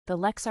The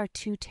Lexar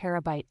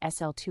 2TB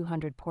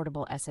SL200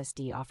 Portable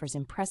SSD offers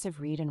impressive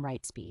read and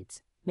write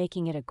speeds,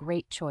 making it a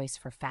great choice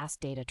for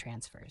fast data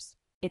transfers.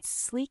 Its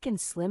sleek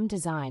and slim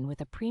design with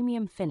a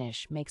premium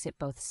finish makes it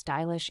both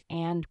stylish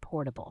and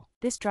portable.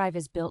 This drive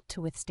is built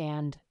to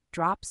withstand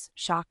drops,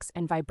 shocks,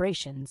 and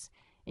vibrations,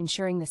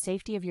 ensuring the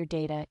safety of your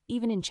data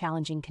even in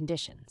challenging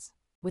conditions.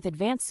 With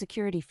advanced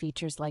security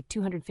features like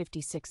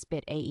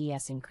 256-bit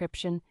AES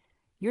encryption,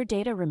 your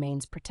data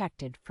remains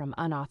protected from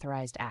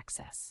unauthorized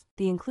access.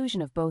 The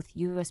inclusion of both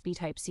USB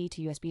Type-C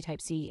to USB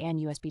Type-C and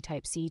USB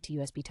Type-C to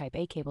USB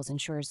Type-A cables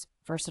ensures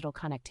versatile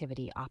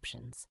connectivity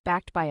options.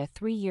 Backed by a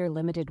 3-year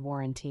limited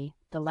warranty,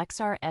 the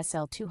Lexar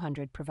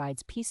SL200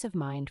 provides peace of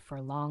mind for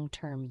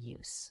long-term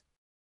use.